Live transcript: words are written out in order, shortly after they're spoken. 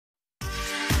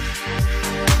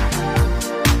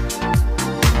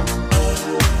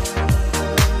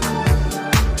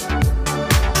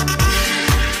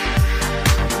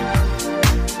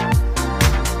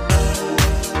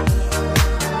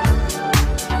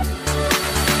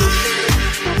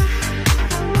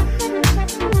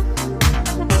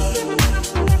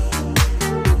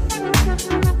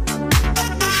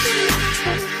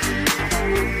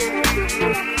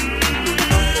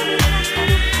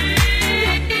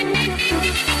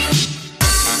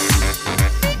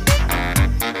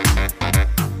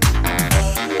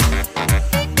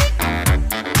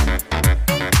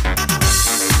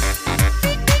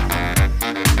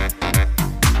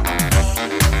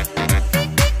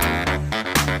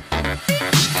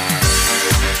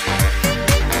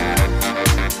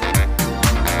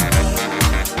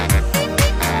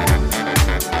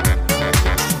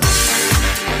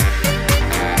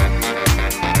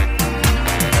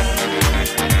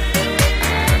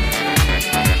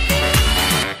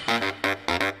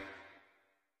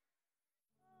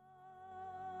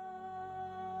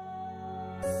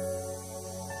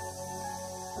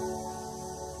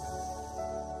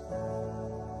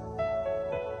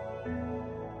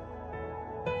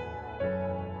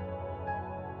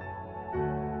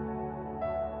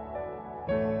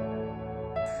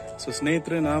So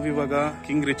ಸ್ನೇಹಿತರೆ, ನಾವಿವಾಗ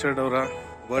king Richard ಅವರ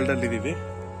ವರ್ಲ್ಡ್ ಅಲ್ಲಿ ಇದೀವಿ.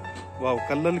 ವಾವ್,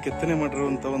 ಕಲ್ಲಲ್ಲಿ ಕೆತ್ತನೆ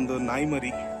ಮಾಡಿರುವಂತ ಒಂದು ನಾಯಿ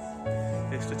ಮರಿ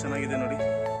ಎಷ್ಟು ಚೆನ್ನಾಗಿದೆ ನೋಡಿ.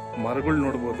 ಮರಗಳು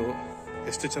ನೋಡ್ಬೋದು,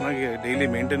 ಎಷ್ಟು ಚೆನ್ನಾಗಿ ಡೈಲಿ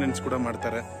ಮೇಂಟೆನೆನ್ಸ್ ಕೂಡ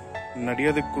ಮಾಡ್ತಾರೆ.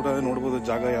 ನಡೆಯೋದಕ್ಕೆ ಕೂಡ ನೋಡ್ಬೋದು,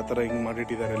 ಜಾಗ ಯಾವ ತರ ಹಿಂಗ್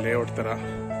ಮಾಡಿಟ್ಟಿದ್ದಾರೆ, ಲೇಔಟ್ ತರ.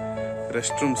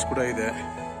 ರೆಸ್ಟ್ ರೂಮ್ಸ್ ಕೂಡ ಇದೆ.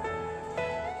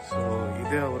 ಸೊ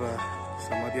ಇದೇ ಅವರ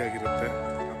ಸಮಾಧಿ ಆಗಿರುತ್ತೆ.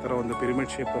 ಆ ತರ ಒಂದು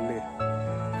ಪಿರಮಿಡ್ ಶೇಪ್ ಅಲ್ಲಿ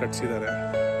ಕಟ್ಸಿದ್ದಾರೆ.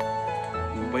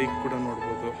 ಬೈಕ್ ಕೂಡ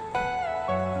ನೋಡ್ಬೋದು,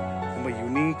 ತುಂಬಾ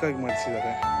ಯುನೀಕ್ ಆಗಿ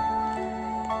ಮಾಡಿಸಿದ್ದಾರೆ.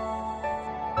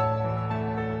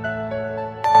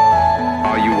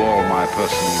 Are you all my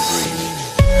personal dreams?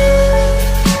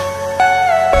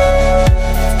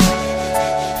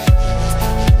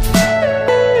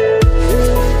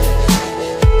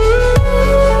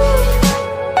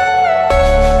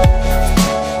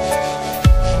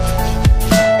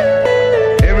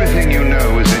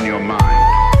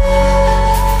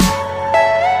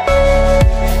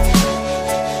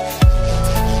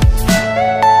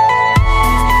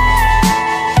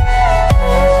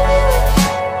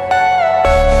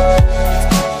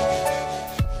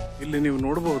 ನೀವು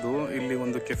ನೋಡಬಹುದು, ಇಲ್ಲಿ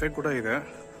ಒಂದು ಕೆಫೆ ಕೂಡ ಇದೆ,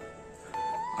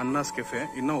 ಅನ್ನಸ್ ಕೆಫೆ.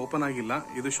 ಇನ್ನೂ ಓಪನ್ ಆಗಿಲ್ಲ,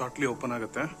 ಇದು ಶಾರ್ಟ್ಲಿ ಓಪನ್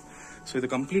ಆಗುತ್ತೆ. ಸೊ ಇದು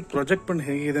ಕಂಪ್ಲೀಟ್ ಪ್ರಾಜೆಕ್ಟ್ ಬಂದು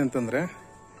ಹೇಗಿದೆ ಅಂತಂದ್ರೆ,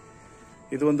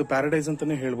 ಇದು ಒಂದು ಪ್ಯಾರಡೈಸ್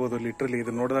ಅಂತಾನೆ ಹೇಳ್ಬೋದು. ಲಿಟ್ರಲಿ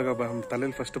ಇದು ನೋಡಿದಾಗ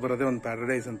ತಲೆಯಲ್ಲಿ ಫಸ್ಟ್ ಬರೋದೇ ಒಂದು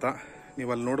ಪ್ಯಾರಡೈಸ್ ಅಂತ.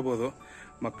 ನೀವು ಅಲ್ಲಿ ನೋಡ್ಬೋದು,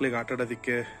 ಮಕ್ಕಳಿಗೆ ಆಟ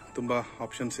ಆಡೋದಕ್ಕೆ ತುಂಬಾ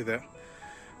ಆಪ್ಷನ್ಸ್ ಇದೆ.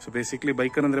 ಸೊ ಬೇಸಿಕ್ಲಿ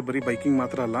ಬೈಕರ್ ಅಂದ್ರೆ ಬರೀ ಬೈಕಿಂಗ್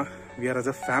ಮಾತ್ರ ಅಲ್ಲ, we are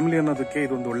as a family ಅನ್ನೋದಕ್ಕೆ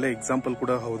ಇದೊಂದು ಒಳ್ಳೆ ಎಕ್ಸಾಂಪಲ್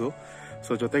ಕೂಡ ಹೌದು.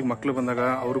 ಸೊ ಜೊತೆಗೆ ಮಕ್ಕಳು ಬಂದಾಗ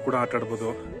ಅವರು ಕೂಡ ಆಟ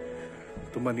ಆಡ್ಬೋದು.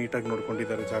 ತುಂಬಾ ನೀಟಾಗಿ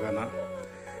ನೋಡ್ಕೊಂಡಿದ್ದಾರೆ ಜಾಗನ.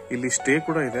 ಇಲ್ಲಿ ಸ್ಟೇ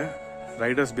ಕೂಡ ಇದೆ.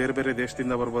 ರೈಡರ್ಸ್ ಬೇರೆ ಬೇರೆ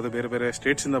ದೇಶದಿಂದ ಬರ್ಬೋದು, ಬೇರೆ ಬೇರೆ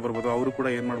ಸ್ಟೇಟ್ಸ್ ಇಂದ ಬರ್ಬೋದು. ಅವರು ಕೂಡ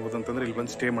ಏನ್ ಮಾಡ್ಬೋದು ಅಂತಂದ್ರೆ ಇಲ್ಲಿ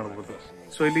ಬಂದು ಸ್ಟೇ ಮಾಡ್ಬೋದು.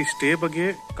 ಸೊ ಇಲ್ಲಿ ಸ್ಟೇ ಬಗ್ಗೆ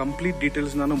ಕಂಪ್ಲೀಟ್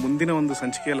ಡೀಟೇಲ್ಸ್ ನಾನು ಮುಂದಿನ ಒಂದು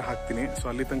ಸಂಚಿಕೆಯಲ್ಲಿ ಹಾಕ್ತೀನಿ. ಸೊ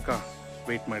ಅಲ್ಲಿ ತನಕ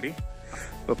ವೇಟ್ ಮಾಡಿ.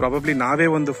 ಪ್ರಾಬಬ್ಲಿ ನಾವೇ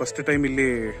ಒಂದು ಫಸ್ಟ್ ಟೈಮ್ ಇಲ್ಲಿ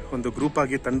ಒಂದು ಗ್ರೂಪ್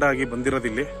ಆಗಿ, ತಂಡ ಆಗಿ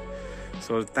ಬಂದಿರೋದಿಲ್ಲಿ.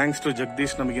 ಸೊ ಥ್ಯಾಂಕ್ಸ್ ಟು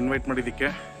ಜಗದೀಶ್ ನಮಗೆ ಇನ್ವೈಟ್ ಮಾಡಿದ್ದಕ್ಕೆ.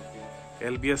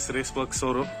 LBS ರೇಸ್ ವರ್ಕ್ಸ್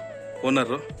ಅವರು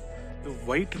ಓನರ್.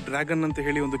 ವೈಟ್ ಡ್ರ್ಯಾಗನ್ ಅಂತ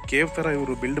ಹೇಳಿ ಒಂದು ಕೇವ್ ತರ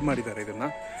ಇವರು ಬಿಲ್ಡ್ ಮಾಡಿದ್ದಾರೆ ಇದನ್ನ.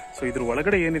 ಸೊ ಇದ್ರ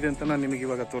ಒಳಗಡೆ ಏನಿದೆ ಅಂತ ನಾನು ನಿಮಗೆ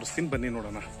ಇವಾಗ ತೋರಿಸ್ತೀನಿ, ಬನ್ನಿ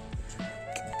ನೋಡೋಣ.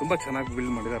 ತುಂಬಾ ಚೆನ್ನಾಗಿ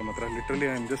ಬಿಲ್ಡ್ ಮಾಡಿದ್ದಾರೆ ಮಾತ್ರ. Literally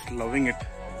I am just loving it.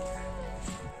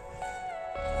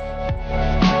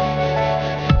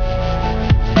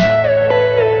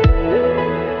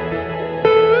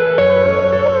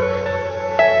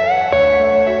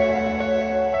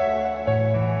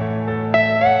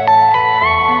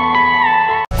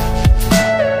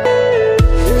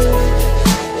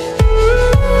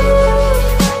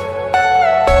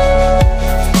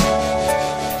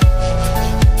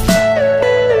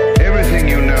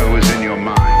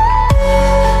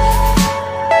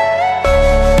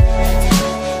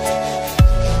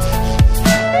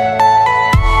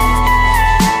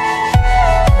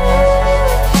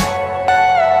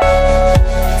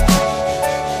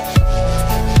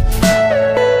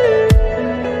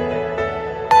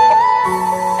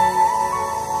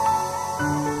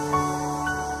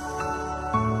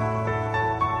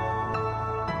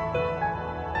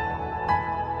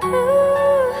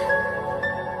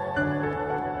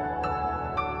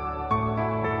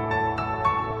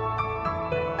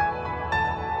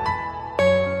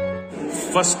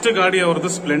 First ಗಾಡಿ ಅವ್ರದ್ದು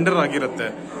ಸ್ಪ್ಲೆಂಡರ್ ಆಗಿರುತ್ತೆ.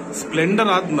 ಸ್ಪ್ಲೆಂಡರ್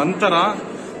ಆದ ನಂತರ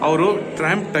ಅವರು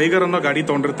ಟ್ರ್ಯಾಂಪ್ ಟೈಗರ್ ಅನ್ನೋ ಗಾಡಿ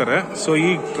ತಗೊಂಡಿರ್ತಾರೆ. ಸೊ ಈ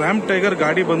ಟ್ರ್ಯಾಂಪ್ ಟೈಗರ್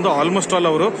ಗಾಡಿ ಬಂದು ಆಲ್ಮೋಸ್ಟ್ ಆಲ್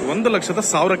ಅವರು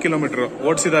 1,100,000 ಕಿಲೋಮೀಟರ್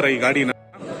ಓಡಿಸಿದ್ದಾರೆ ಈ ಗಾಡಿನ.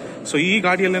 ಸೊ ಈ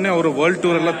ಗಾಡಿಯಲ್ಲೇನೆ ಅವರು ವರ್ಲ್ಡ್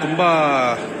ಟೂರ್ ಎಲ್ಲ ತುಂಬಾ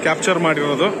ಕ್ಯಾಪ್ಚರ್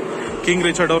ಮಾಡಿರೋದು. ಕಿಂಗ್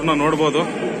ರಿಚರ್ಡ್ ಅವ್ರನ್ನ ನೋಡಬಹುದು.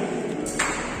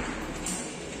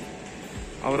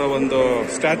 ಅವರ ಒಂದು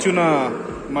ಸ್ಟ್ಯಾಚ್ಯೂನ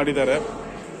ಮಾಡಿದ್ದಾರೆ.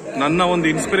 ನನ್ನ ಒಂದು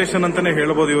ಇನ್ಸ್ಪಿರೇಷನ್ ಅಂತಾನೆ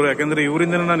ಹೇಳ್ಬೋದು ಇವರು. ಯಾಕಂದ್ರೆ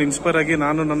ಇವರಿಂದ ನಾನು ಇನ್ಸ್ಪೈರ್ ಆಗಿ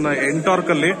ನಾನು ನನ್ನ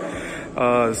ಎಂಟಾರ್ಕ್ ಅಲ್ಲಿ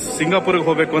ಸಿಂಗಾಪುರ್ಗೆ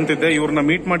ಹೋಗ್ಬೇಕು ಅಂತಿದ್ದೆ. ಇವ್ರನ್ನ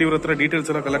ಮೀಟ್ ಮಾಡಿ ಇವ್ರ ಹತ್ರ ಡೀಟೇಲ್ಸ್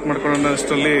ಎಲ್ಲ ಕಲೆಕ್ಟ್ ಮಾಡ್ಕೊಳ್ಳೋ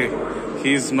ಅಷ್ಟರಲ್ಲಿ he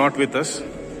is not with us.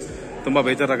 ತುಂಬಾ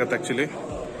ಬೇಜಾರಾಗತ್ತೆ ಆಕ್ಚುಲಿ.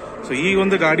 ಸೊ ಈ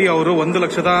ಒಂದು ಗಾಡಿ ಅವರು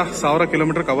 1,100,000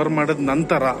 ಕಿಲೋಮೀಟರ್ ಕವರ್ ಮಾಡಿದ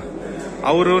ನಂತರ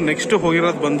ಅವರು ನೆಕ್ಸ್ಟ್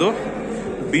ಹೋಗಿರೋದು ಬಂದು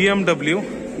BMW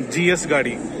GS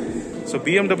ಗಾಡಿ. ಸೊ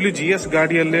BMW GS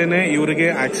ಗಾಡಿಯಲ್ಲೇನೆ ಇವರಿಗೆ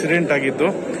ಆಕ್ಸಿಡೆಂಟ್ ಆಗಿದ್ದು.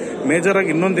 ಮೇಜರ್ ಆಗಿ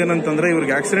ಇನ್ನೊಂದೇನಂತಂದ್ರೆ,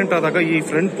 ಇವ್ರಿಗೆ ಆಕ್ಸಿಡೆಂಟ್ ಆದಾಗ ಈ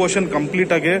ಫ್ರಂಟ್ ಪೋರ್ಷನ್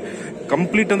ಕಂಪ್ಲೀಟ್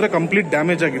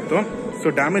ಡ್ಯಾಮೇಜ್ ಆಗಿತ್ತು. ಸೊ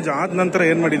ಡ್ಯಾಮೇಜ್ ಆದ ನಂತರ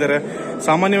ಏನ್ ಮಾಡಿದ್ದಾರೆ,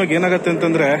 ಸಾಮಾನ್ಯವಾಗಿ ಏನಾಗುತ್ತೆ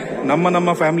ಅಂತಂದ್ರೆ,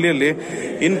 ನಮ್ಮ ಫ್ಯಾಮಿಲಿಯಲ್ಲಿ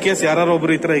ಇನ್ ಕೇಸ್ ಯಾರು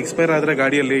ಒಬ್ರು ಈ ತರ ಎಕ್ಸ್ಪೈರ್ ಆದ್ರೆ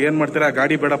ಗಾಡಿಯಲ್ಲಿ ಏನ್ ಮಾಡ್ತಾರೆ, ಆ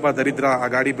ಗಾಡಿ ಬೇಡಪ್ಪ ದರಿದ್ರ, ಆ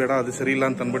ಗಾಡಿ ಬೇಡ, ಅದು ಸರಿ ಇಲ್ಲ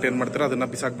ಅಂತ ಅನ್ಬಿಟ್ಟು ಏನ್ ಮಾಡ್ತಾರೆ, ಅದನ್ನ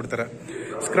ಬಿಸಾಕ್ಬಿಡ್ತಾರೆ,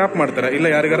 ಸ್ಕ್ರಾಪ್ ಮಾಡ್ತಾರೆ, ಇಲ್ಲ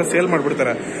ಯಾರಿಗಾರ ಸೇಲ್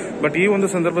ಮಾಡ್ಬಿಡ್ತಾರೆ. ಬಟ್ ಈ ಒಂದು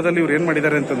ಸಂದರ್ಭದಲ್ಲಿ ಇವ್ರು ಏನ್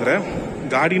ಮಾಡಿದ್ದಾರೆ ಅಂತಂದ್ರೆ,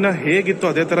 ಗಾಡಿನ ಹೇಗಿತ್ತು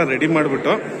ಅದೇ ತರ ರೆಡಿ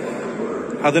ಮಾಡ್ಬಿಟ್ಟು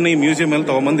ಅದನ್ನ ಈ ಮ್ಯೂಸಿಯಂ ಅಲ್ಲಿ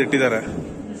ತಗೊಂಬಂದು ಇಟ್ಟಿದ್ದಾರೆ.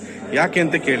 ಯಾಕೆ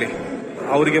ಅಂತ ಕೇಳಿ,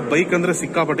 ಅವರಿಗೆ ಬೈಕ್ ಅಂದ್ರೆ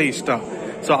ಸಿಕ್ಕಾಪಟ್ಟೆ ಇಷ್ಟ.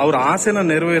 ಸೊ ಅವ್ರ ಆಸೆನ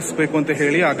ನೆರವೇರಿಸಬೇಕು ಅಂತ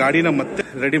ಹೇಳಿ ಆ ಗಾಡಿನ ಮತ್ತೆ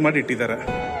ರೆಡಿ ಮಾಡಿ ಇಟ್ಟಿದ್ದಾರೆ.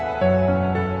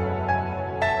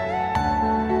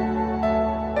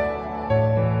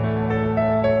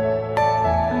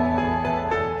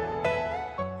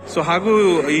 ಸೊ ಹಾಗೂ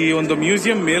ಈ ಒಂದು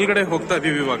ಮ್ಯೂಸಿಯಂ ಮೇಲ್ಗಡೆ ಹೋಗ್ತಾ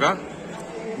ಇದೀವಿ. ಇವಾಗ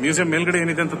ಮ್ಯೂಸಿಯಂ ಮೇಲ್ಗಡೆ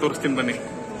ಏನಿದೆ ಅಂತ ತೋರಿಸ್ತೀನಿ ಬನ್ನಿ.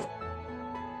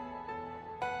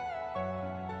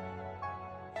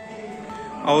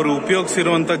 ಅವರು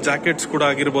ಉಪಯೋಗಿಸಿರುವಂತ ಜಾಕೆಟ್ಸ್ ಕೂಡ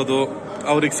ಆಗಿರ್ಬೋದು,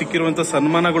 ಅವ್ರಿಗೆ ಸಿಕ್ಕಿರುವಂತ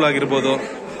ಸನ್ಮಾನಗಳಾಗಿರ್ಬೋದು,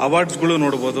 ಅವಾರ್ಡ್ಸ್ಗಳು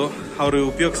ನೋಡ್ಬೋದು. ಅವರು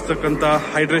ಉಪಯೋಗಿಸ್ತಕ್ಕಂಥ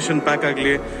ಹೈಡ್ರೇಷನ್ ಪ್ಯಾಕ್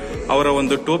ಆಗಲಿ, ಅವರ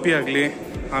ಒಂದು ಟೋಪಿ ಆಗಲಿ,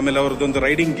 ಆಮೇಲೆ ಅವ್ರದ್ದೊಂದು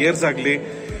ರೈಡಿಂಗ್ ಗೇರ್ಸ್ ಆಗಲಿ,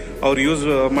 ಅವ್ರು ಯೂಸ್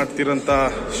ಮಾಡ್ತಿರೋಂಥ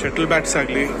ಶಟಲ್ ಬ್ಯಾಟ್ಸ್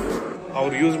ಆಗಲಿ,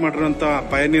 ಅವ್ರು ಯೂಸ್ ಮಾಡಿರೋಂಥ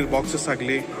ಪಯನೀರ್ ಬಾಕ್ಸಸ್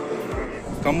ಆಗಲಿ,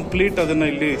 ಕಂಪ್ಲೀಟ್ ಅದನ್ನ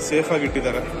ಇಲ್ಲಿ ಸೇಫ್ ಆಗಿ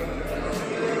ಇಟ್ಟಿದ್ದಾರೆ.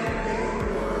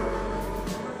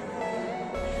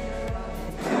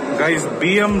 ಗೈಸ್,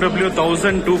 BMW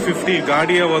 1250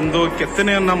 ಗಾಡಿಯ ಒಂದು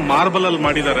ಕೆತ್ತನೆಯನ್ನ ಮಾರ್ಬಲ್ ಅಲ್ಲಿ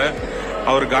ಮಾಡಿದ್ದಾರೆ.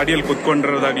 ಅವ್ರ ಗಾಡಿಯಲ್ಲಿ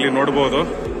ಕುತ್ಕೊಂಡಿರೋದಾಗ್ಲಿ ನೋಡಬಹುದು.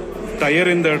 ಟೈರ್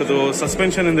ಇಂದ ಹಿಡಿದು,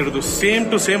 ಸಸ್ಪೆನ್ಷನ್ ಇಂದ ಹಿಡಿದು ಸೇಮ್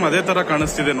ಟು ಸೇಮ್ ಅದೇ ತರ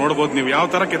ಕಾಣಿಸ್ತಿದೆ. ನೋಡಬಹುದು ನೀವು ಯಾವ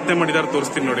ತರ ಕೆತ್ತನೆ ಮಾಡಿದ್ದಾರೆ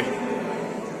ತೋರಿಸ್ತೀನಿ ನೋಡಿ.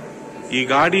 ಈ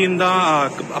ಗಾಡಿಯಿಂದ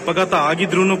ಅಪಘಾತ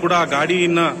ಆಗಿದ್ರು ಕೂಡ ಆ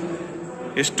ಗಾಡಿಯನ್ನ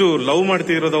ಎಷ್ಟು ಲವ್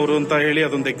ಮಾಡ್ತಿರೋದು ಅವರು ಅಂತ ಹೇಳಿ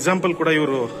ಅದೊಂದು ಎಕ್ಸಾಂಪಲ್ ಕೂಡ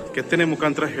ಇವರು ಕೆತ್ತನೆ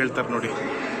ಮುಖಾಂತರ ಹೇಳ್ತಾರೆ ನೋಡಿ.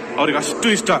 ಅವ್ರಿಗೆ ಅಷ್ಟು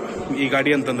ಇಷ್ಟ ಈ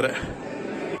ಗಾಡಿ ಅಂತಂದ್ರೆ.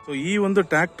 ಸೊ ಈ ಒಂದು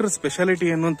ಟ್ರ್ಯಾಕ್ಟರ್ ಸ್ಪೆಷಾಲಿಟಿ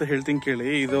ಏನು ಅಂತ ಹೇಳ್ತೀನಿ ಕೇಳಿ.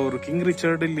 ಇದು ಅವರು ಕಿಂಗ್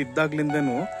ರಿಚರ್ಡ್ ಇಲ್ಲಿ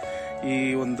ಇದ್ದಾಗ್ಲಿಂದನೂ ಈ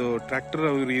ಒಂದು ಟ್ರ್ಯಾಕ್ಟರ್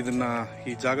ಅವರು ಇದನ್ನ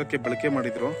ಈ ಜಾಗಕ್ಕೆ ಬಳಕೆ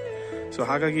ಮಾಡಿದ್ರು. ಸೊ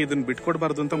ಹಾಗಾಗಿ ಇದನ್ನ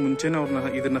ಬಿಟ್ಕೊಡ್ಬಾರ್ದು ಅಂತ ಮುಂಚೆನೆ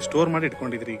ಅವ್ರನ್ನ ಇದನ್ನ ಸ್ಟೋರ್ ಮಾಡಿ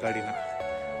ಇಟ್ಕೊಂಡಿದ್ರು ಈ ಗಾಡಿನ.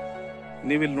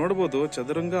 ನೀವಿಲ್ಲಿ ನೋಡ್ಬೋದು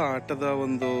ಚದುರಂಗ ಆಟದ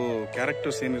ಒಂದು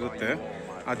ಕ್ಯಾರೆಕ್ಟರ್ಸ್ ಏನಿರುತ್ತೆ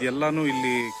ಅದೆಲ್ಲಾನು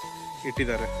ಇಲ್ಲಿ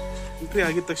ಇಟ್ಟಿದ್ದಾರೆ. ಎಂಟ್ರಿ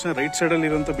ಆಗಿದ ತಕ್ಷಣ ರೈಟ್ ಸೈಡ್ ಅಲ್ಲಿ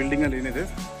ಇರುವಂತ ಬಿಲ್ಡಿಂಗ್ ಅಲ್ಲಿ ಏನಿದೆ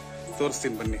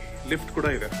ತೋರಿಸ್ತೀನಿ ಬನ್ನಿ. ಲಿಫ್ಟ್ ಕೂಡ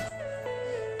ಇದೆ.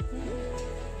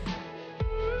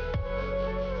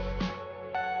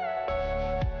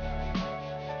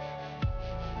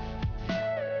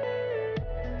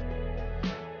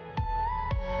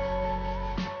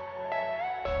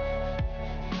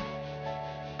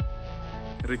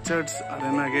 ರಿಚರ್ಡ್ಸ್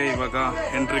ಅರೆನಾಗೆ ಇವಾಗ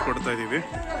ಎಂಟ್ರಿ ಕೊಡ್ತಾ ಇದೀವಿ.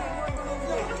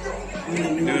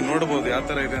 ನೀವು ನೋಡಬಹುದು ಯಾವ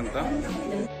ತರ ಇದೆ ಅಂತ.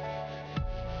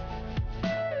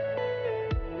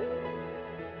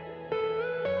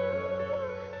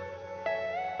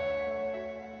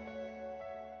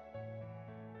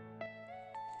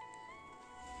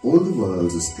 All the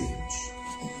world's a stage,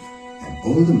 and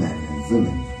all the men and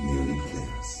women merely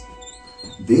players.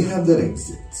 They have their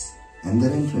exits and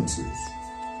their entrances,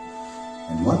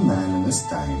 and one man in his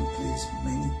time plays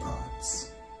many parts,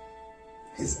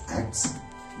 his acts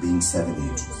being 7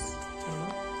 ages.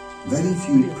 Very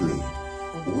few play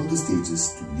all the stages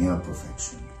to near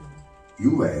perfection.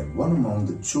 You were one among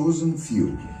the chosen few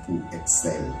who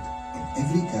excelled in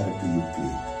every character you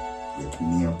played with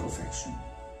near perfection.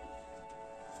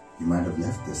 You might have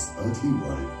left this earthly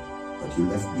world, but you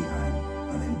left behind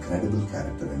an incredible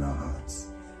character in our hearts.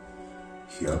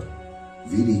 Here,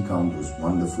 we recount those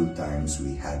wonderful times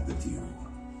we had with you.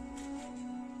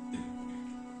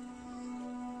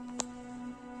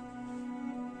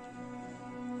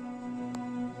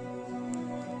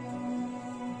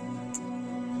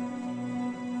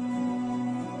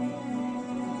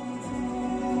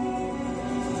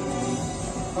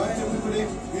 Hi everybody,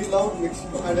 we love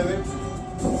Mexico and away.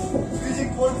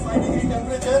 Freezing cold, 5 degree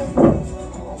temperature.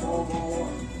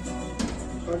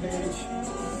 Cottage.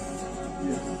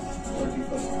 Yes,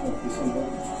 31st of December.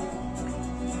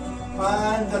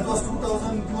 And that was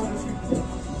 2,250.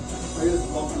 I just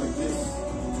walked like this.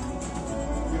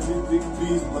 You see big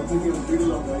trees working in the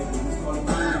middle of right. This is called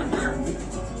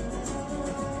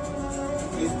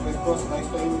Please breakfast, nice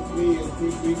time with me. Help me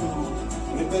to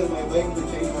repair my bike. The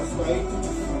chain was tight.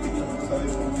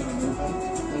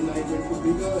 Then I went to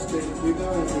bigger, stayed bigger,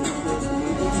 and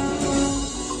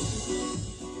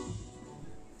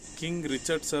king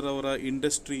Richard sir ಅವರ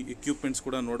industry equipments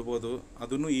ಕೂಡ ನೋಡ್ಬೋದು.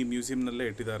 ಅದನ್ನು ಈ ಮ್ಯೂಸಿಯಂನಲ್ಲೇ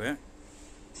ಇಟ್ಟಿದ್ದಾರೆ.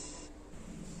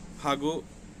 ಹಾಗೂ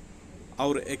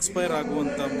ಅವರು expire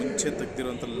ಆಗುವಂತ ಮುಂಚೆ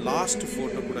ತೆಗೆದಿರುವಂತ ಲಾಸ್ಟ್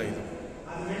ಫೋಟೋ ಕೂಡ ಇದು.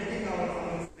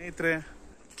 ಸ್ನೇಹಿತರೆ,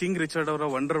 ಕಿಂಗ್ ರಿಚರ್ಡ್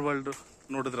ಅವರ ವಂಡರ್ ವರ್ಲ್ಡ್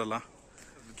ನೋಡಿದ್ರಲ್ಲ.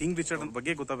 ಕಿಂಗ್ ರಿಚರ್ಡ್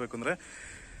ಬಗ್ಗೆ ಗೊತ್ತಾಗಬೇಕು ಅಂದ್ರೆ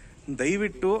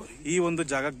ದಯವಿಟ್ಟು ಈ ಒಂದು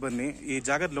ಜಾಗಕ್ಕೆ ಬನ್ನಿ. ಈ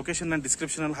ಜಾಗದ ಲೊಕೇಶನ್ ನಾನು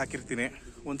ಡಿಸ್ಕ್ರಿಪ್ಷನ್ ಅಲ್ಲಿ ಹಾಕಿರ್ತೀನಿ.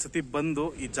 ಒಂದ್ಸತಿ ಬಂದು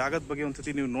ಈ ಜಾಗದ ಬಗ್ಗೆ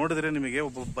ಒಂದ್ಸತಿ ನೀವು ನೋಡಿದ್ರೆ ನಿಮಗೆ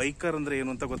ಒಬ್ಬ ಬೈಕರ್ ಅಂದ್ರೆ ಏನು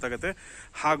ಅಂತ ಗೊತ್ತಾಗತ್ತೆ.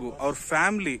 ಹಾಗೂ ಅವ್ರ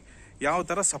ಫ್ಯಾಮಿಲಿ ಯಾವ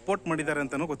ತರ ಸಪೋರ್ಟ್ ಮಾಡಿದ್ದಾರೆ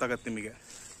ಅಂತಾನೂ ಗೊತ್ತಾಗತ್ತೆ ನಿಮಗೆ.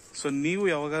 ಸೊ ನೀವು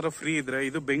ಯಾವಾಗಾರ ಫ್ರೀ ಇದ್ರೆ,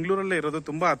 ಇದು ಬೆಂಗಳೂರಲ್ಲೇ ಇರೋದು,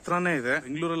 ತುಂಬಾ ಹತ್ರನೇ ಇದೆ.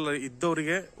 ಬೆಂಗಳೂರಲ್ಲಿ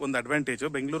ಇದ್ದವರಿಗೆ ಒಂದು ಅಡ್ವಾಂಟೇಜ್,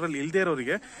 ಬೆಂಗಳೂರಲ್ಲಿ ಇಲ್ದೇ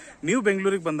ಇರೋರಿಗೆ ನೀವು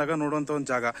ಬೆಂಗಳೂರಿಗೆ ಬಂದಾಗ ನೋಡುವಂತ ಒಂದು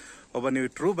ಜಾಗ. ಒಬ್ಬ ನೀವು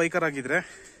ಟ್ರೂ ಬೈಕರ್ ಆಗಿದ್ರೆ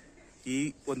ಈ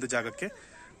ಒಂದು ಜಾಗಕ್ಕೆ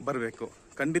ಬರಬೇಕು.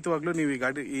 ಖಂಡಿತವಾಗ್ಲೂ ನೀವು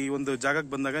ಈ ಒಂದು ಜಾಗಕ್ಕೆ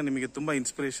ಬಂದಾಗ ನಿಮಗೆ ತುಂಬಾ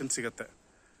ಇನ್ಸ್ಪಿರೇಷನ್ ಸಿಗುತ್ತೆ.